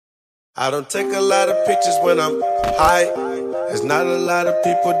I don't take a lot of pictures when I'm high. There's not a lot of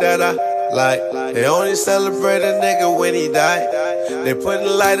people that I like. They only celebrate a nigga when he die. They putting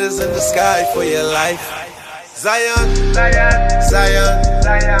lighters in the sky for your life. Zion, Zion, Zion,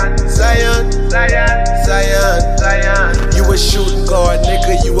 Zion, Zion, Zion, Zion, Zion. You a shooting guard,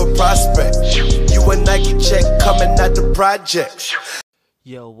 nigga, you a prospect. You a Nike check coming out the project.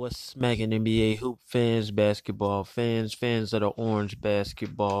 Yo, what's smacking NBA hoop fans, basketball fans, fans of the orange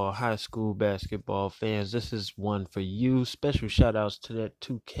basketball, high school basketball fans? This is one for you. Special shout outs to that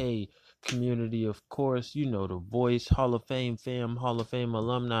 2K community, of course. You know the voice, Hall of Fame fam, Hall of Fame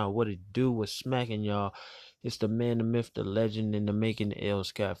alumni. What it do? What's smacking y'all? It's the man, the myth, the legend in the making, L.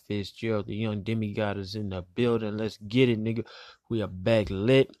 Scott Fitzgerald. The young demigod is in the building. Let's get it, nigga. We are back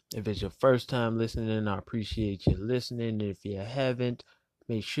lit. If it's your first time listening, I appreciate you listening. If you haven't,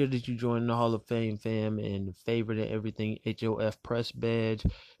 make sure that you join the Hall of Fame fam and favorite and everything HOF press badge.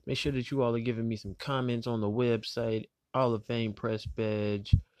 Make sure that you all are giving me some comments on the website, Hall of Fame press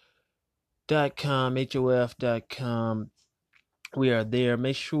badge.com, HOF.com. We are there.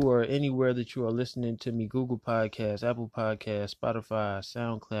 Make sure anywhere that you are listening to me, Google Podcasts, Apple Podcasts, Spotify,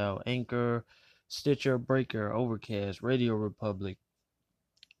 SoundCloud, Anchor, Stitcher, Breaker, Overcast, Radio Republic,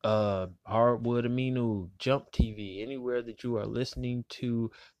 Hardwood Aminu, Jump TV, anywhere that you are listening to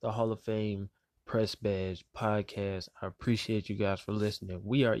the Hall of Fame Press Badge podcast. I appreciate you guys for listening.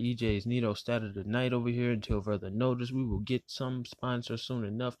 We are EJ's Nito Stat of the Night over here. Until further notice, we will get some sponsor soon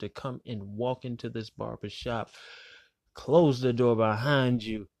enough to come and walk into this barber shop. Close the door behind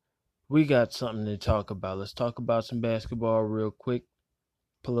you. We got something to talk about. Let's talk about some basketball real quick.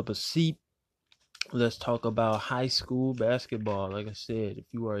 Pull up a seat. Let's talk about high school basketball. Like I said, if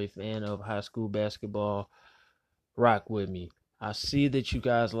you are a fan of high school basketball, rock with me. I see that you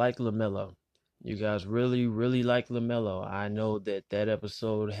guys like LaMelo. You guys really, really like LaMelo. I know that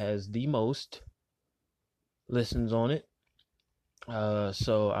episode has the most listens on it.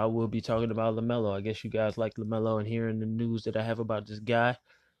 So I will be talking about LaMelo. I guess you guys like LaMelo and hearing the news that I have about this guy.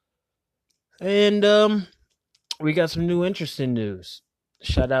 And we got some new interesting news.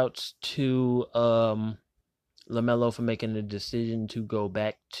 Shout outs to LaMelo for making the decision to go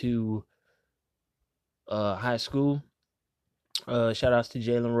back to high school. Shout outs to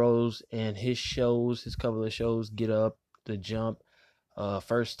Jalen Rose and his shows, his couple of shows, Get Up, The Jump,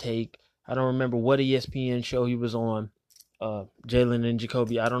 First Take. I don't remember what ESPN show he was on. Jalen and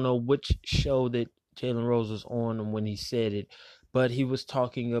Jacoby. I don't know which show that Jalen Rose was on when he said it, but he was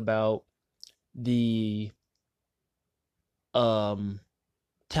talking about the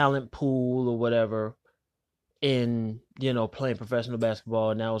talent pool or whatever in, playing professional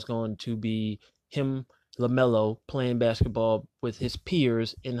basketball. Now it's going to be him, LaMelo, playing basketball with his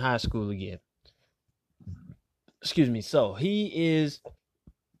peers in high school again. Excuse me. So he is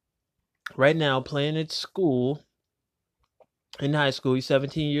right now playing at school in high school. He's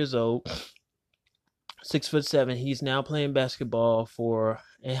 17 years old, 6'7". He's now playing basketball for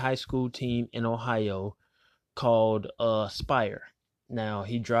a high school team in Ohio called Spire. Now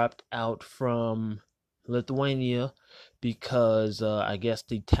he dropped out from Lithuania because I guess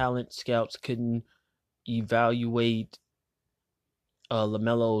the talent scouts couldn't evaluate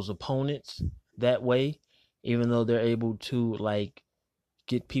LaMelo's opponents that way, even though they're able to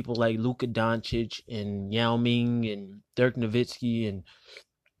get people like Luka Doncic and Yao Ming and Dirk Nowitzki and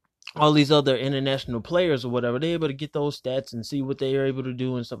all these other international players or whatever. They're able to get those stats and see what they are able to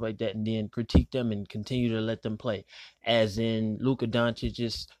do and stuff like that, and then critique them and continue to let them play. As in Luka Doncic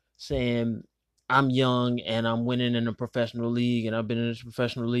just saying, I'm young and I'm winning in a professional league and I've been in this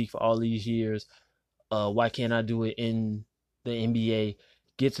professional league for all these years. Why can't I do it in the NBA?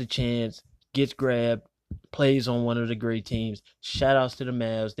 Gets a chance, gets grabbed, plays on one of the great teams. Shout outs to the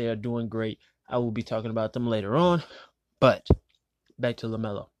Mavs. They are doing great. I will be talking about them later on. But back to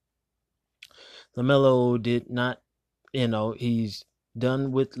LaMelo. LaMelo did not, he's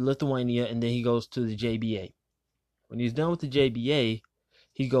done with Lithuania and then he goes to the JBA. When he's done with the JBA,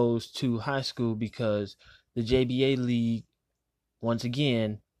 he goes to high school because the JBA league, once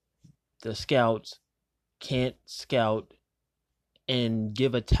again, the scouts can't scout and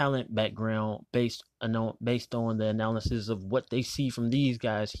give a talent background based on the analysis of what they see from these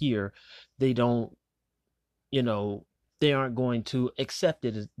guys here. They don't, they aren't going to accept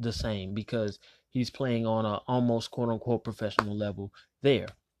it the same because he's playing on a almost quote-unquote professional level there.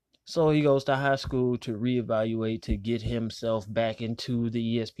 So he goes to high school to reevaluate, to get himself back into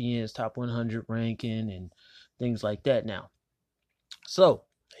the ESPN's top 100 ranking and things like that now. So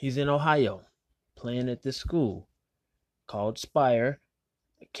he's in Ohio playing at this school called Spire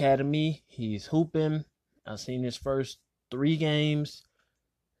Academy. He's hooping. I've seen his first 3 games.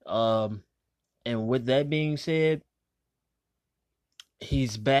 And with that being said,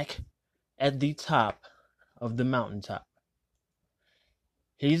 he's back at the top of the mountaintop.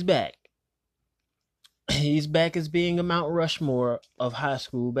 He's back. He's back as being a Mount Rushmore of high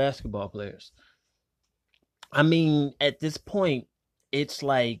school basketball players. I mean, at this point, it's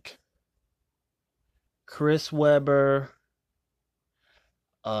like Chris Webber,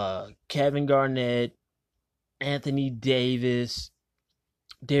 Kevin Garnett, Anthony Davis,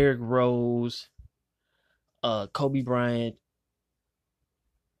 Derrick Rose, Kobe Bryant,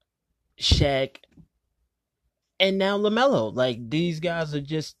 Shaq, and now LaMelo. Like, these guys are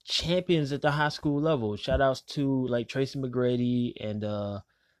just champions at the high school level. Shout outs to like Tracy McGrady and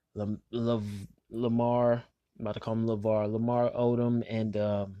Lamar. I'm about to call him Lamar Odom, and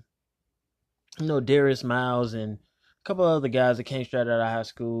Darius Miles, and a couple of other guys that came straight out of high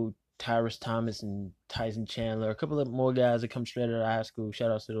school. Tyrus Thomas and Tyson Chandler. A couple of more guys that come straight out of high school.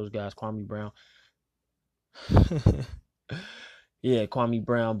 Shout outs to those guys. Kwame Brown. Yeah, Kwame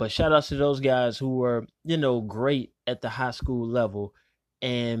Brown. But shout outs to those guys who were, great at the high school level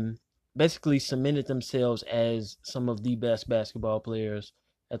and basically cemented themselves as some of the best basketball players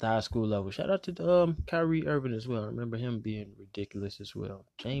at the high school level. Shout out to Kyrie Irving as well. I remember him being ridiculous as well.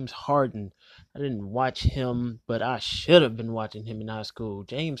 James Harden. I didn't watch him, but I should have been watching him in high school.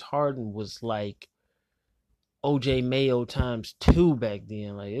 James Harden was like OJ Mayo times 2 back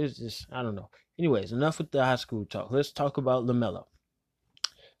then. Like, it was just, I don't know. Anyways, enough with the high school talk. Let's talk about LaMelo.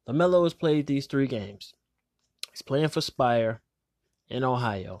 LaMelo has played these 3 games. He's playing for Spire in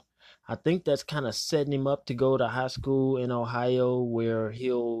Ohio. I think that's kind of setting him up to go to high school in Ohio where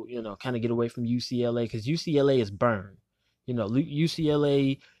he'll, kind of get away from UCLA because UCLA is burned.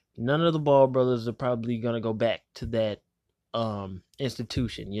 UCLA, none of the Ball brothers are probably going to go back to that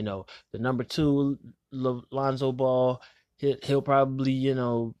institution. The number 2, Lonzo Ball, he'll probably,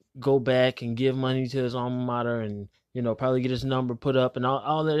 go back and give money to his alma mater and, probably get his number put up and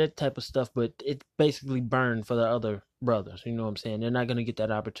all of that type of stuff. But it's basically burned for the other brothers. You know what I'm saying? They're not going to get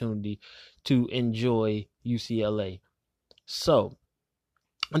that opportunity to enjoy UCLA. So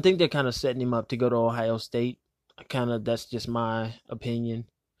I think they're kind of setting him up to go to Ohio State. That's just my opinion.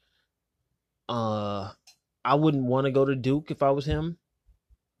 I wouldn't want to go to Duke if I was him.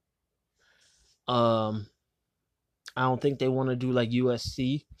 I don't think they want to do like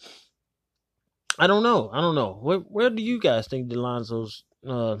USC. I don't know. Where do you guys think LaMelo's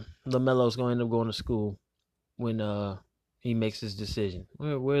going to end up going to school when he makes his decision?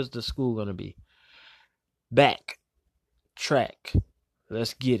 Where's the school going to be? Back track.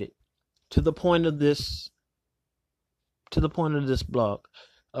 Let's get it to the point of this. To the point of this blog.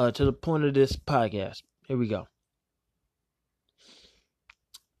 To the point of this podcast. Here we go.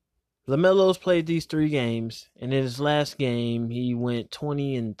 LaMelo's played these 3 games, and in his last game, he went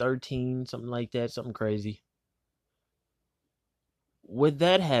 20-13, something like that, something crazy. With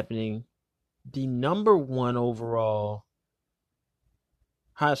that happening, the number 1 overall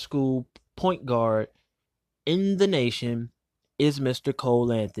high school point guard in the nation is Mr.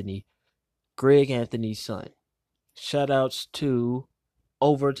 Cole Anthony, Greg Anthony's son. Shoutouts to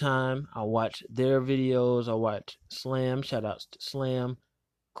Overtime. I watch their videos. I watch Slam. Shoutouts to Slam.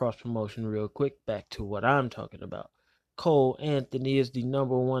 Cross promotion real quick. Back to what I'm talking about. Cole Anthony is the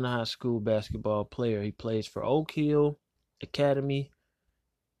number 1 high school basketball player. He plays for Oak Hill Academy.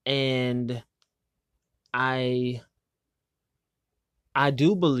 And I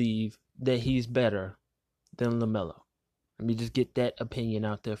do believe that he's better than LaMelo. Let me just get that opinion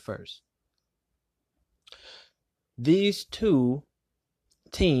out there first. These 2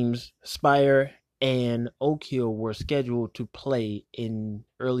 teams, Spire and Oak Hill, were scheduled to play in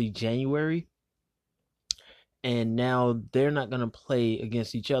early January. And now they're not going to play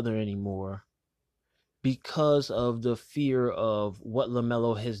against each other anymore because of the fear of what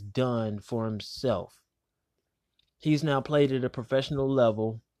LaMelo has done for himself. He's now played at a professional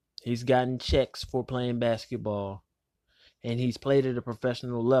level. He's gotten checks for playing basketball. And he's played at a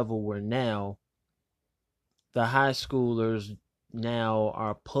professional level where now the high schoolers now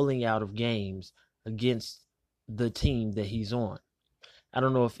are pulling out of games against the team that he's on. I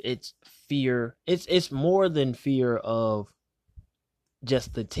don't know if it's fear. It's more than fear of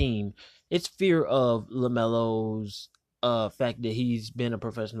just the team. It's fear of LaMelo's fact that he's been a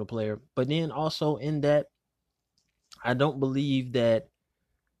professional player. But then also in that, I don't believe that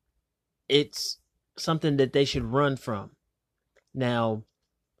it's something that they should run from. Now,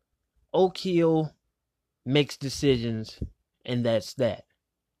 Oak Hill makes decisions, and that's that.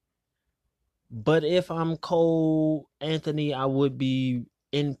 But if I'm Cole Anthony, I would be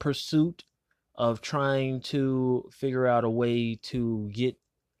in pursuit of trying to figure out a way to get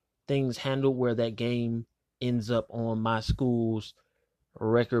things handled where that game ends up on my school's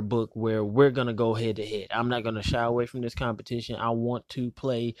record book where we're going to go head to head. I'm not going to shy away from this competition. I want to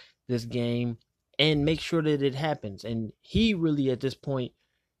play this game and make sure that it happens. And he really, at this point,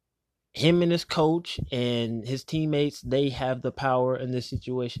 him and his coach and his teammates, they have the power in this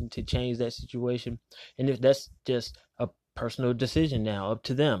situation to change that situation. And if that's just a personal decision now, up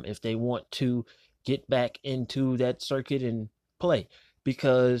to them if they want to get back into that circuit and play.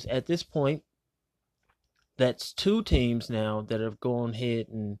 Because at this point, that's 2 teams now that have gone ahead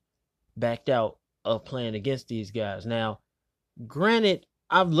and backed out of playing against these guys. Now, granted,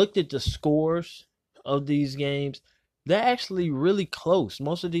 I've looked at the scores of these games. They're actually really close.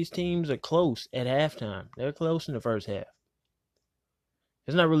 Most of these teams are close at halftime. They're close in the first half.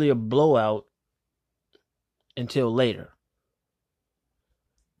 It's not really a blowout until later.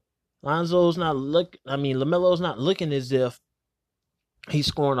 LaMelo's not looking as if he's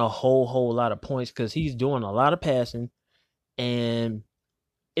scoring a whole lot of points because he's doing a lot of passing. And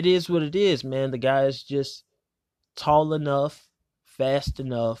it is what it is, man. The guy is just tall enough, fast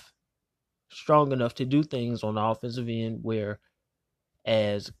enough, strong enough to do things on the offensive end, where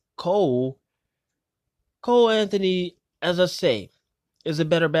as Cole Anthony, as I say, is a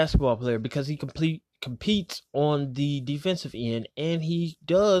better basketball player because he competes on the defensive end and he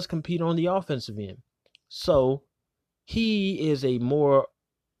does compete on the offensive end. So he is a more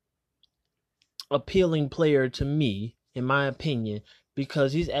appealing player to me, in my opinion,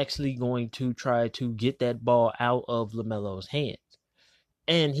 because he's actually going to try to get that ball out of LaMelo's hands.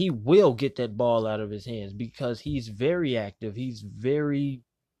 And he will get that ball out of his hands because he's very active. He's very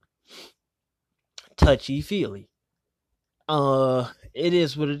touchy-feely. It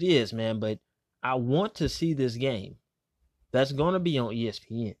is what it is, man. But I want to see this game. That's going to be on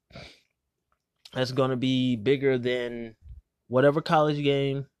ESPN. That's going to be bigger than whatever college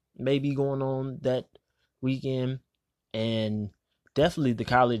game may be going on that weekend. And definitely the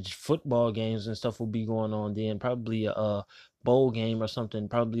college football games and stuff will be going on then. Probably a bowl game or something.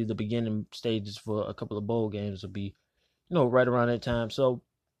 Probably the beginning stages for a couple of bowl games will be, right around that time. So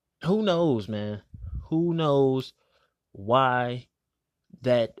who knows, man? Who knows why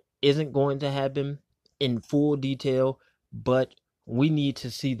that isn't going to happen in full detail, but we need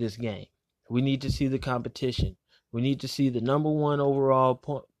to see this game. We need to see the competition. We need to see the number 1 overall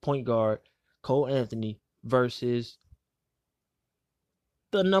point guard, Cole Anthony, versus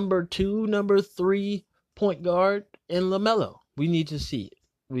the number 2, number 3 point guard in LaMelo. We need to see it.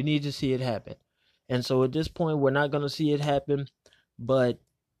 We need to see it happen. And so at this point, we're not going to see it happen, but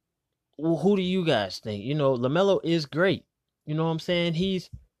who do you guys think? LaMelo is great. You know what I'm saying? He's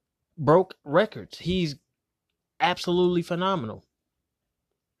broke records. He's absolutely phenomenal.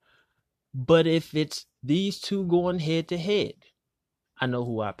 But if it's these 2 going head to head, I know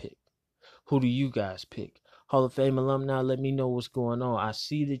who I pick. Who do you guys pick? Hall of Fame alumni, let me know what's going on. I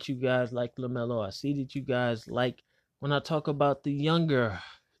see that you guys like LaMelo. I see that you guys like when I talk about the younger,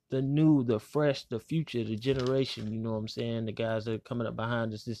 the new, the fresh, the future, the generation. You know what I'm saying? The guys that are coming up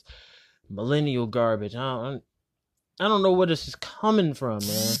behind us, this millennial garbage. I don't know where this is coming from,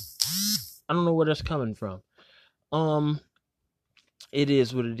 man. I don't know where that's coming from. It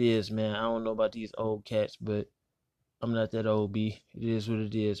is what it is, man. I don't know about these old cats, but I'm not that old, B. It is what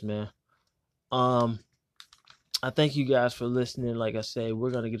it is, man. I thank you guys for listening. Like I say,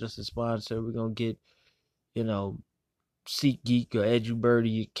 we're going to get us a sponsor. We're going to get, SeatGeek or EduBird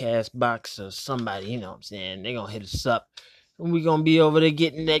or Castbox or somebody, you know what I'm saying? They're going to hit us up. And we're going to be over there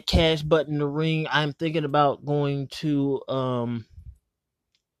getting that cash button to ring. I'm thinking about going to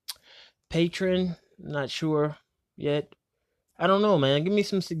Patreon. Not sure yet. I don't know, man. Give me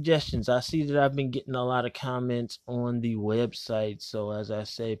some suggestions. I see that I've been getting a lot of comments on the website. So as I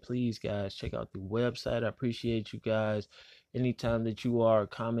say, please, guys, check out the website. I appreciate you guys. Anytime that you are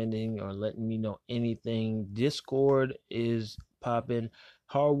commenting or letting me know anything, Discord is popping.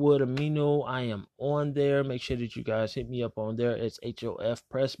 Hardwood Amino, I am on there. Make sure that you guys hit me up on there. It's HOF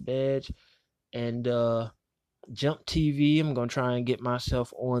Press Badge. And Jump TV, I'm going to try and get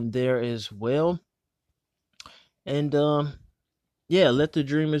myself on there as well. And yeah, let the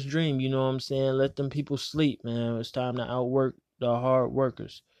dreamers dream, you know what I'm saying? Let them people sleep, man. It's time to outwork the hard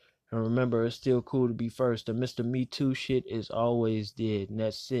workers. And remember, it's still cool to be first. The Mr. Me Too shit is always dead. And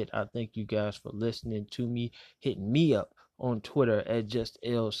that's it. I thank you guys for listening to me. Hitting me up on Twitter at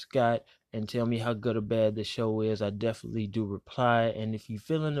JustLScott and tell me how good or bad the show is. I definitely do reply. And if you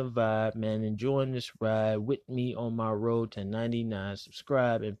feeling the vibe, man, enjoying this ride with me on my road to 99,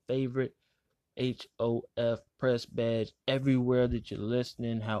 subscribe and favorite HOF Press Badge everywhere that you're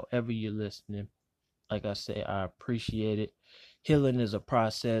listening, however you're listening. Like I say, I appreciate it. Healing is a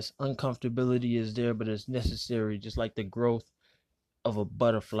process. Uncomfortability is there, but it's necessary, just like the growth of a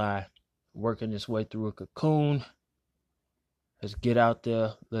butterfly working its way through a cocoon. Let's get out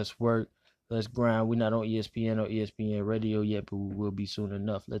there. Let's work. Let's grind. We're not on ESPN or ESPN radio yet, but we will be soon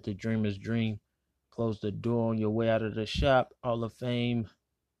enough. Let the dreamers dream. Close the door on your way out of the shop. Hall of Fame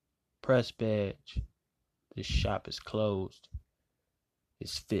press badge. The shop is closed.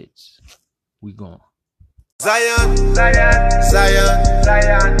 It's Fitz. We gone. Zion, Zion, Zion,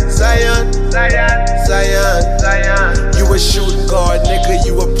 Zion, Zion, Zion, Zion, Zion. You a shooting guard, nigga,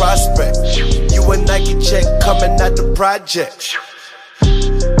 you a prospect. You a Nike check coming out the project.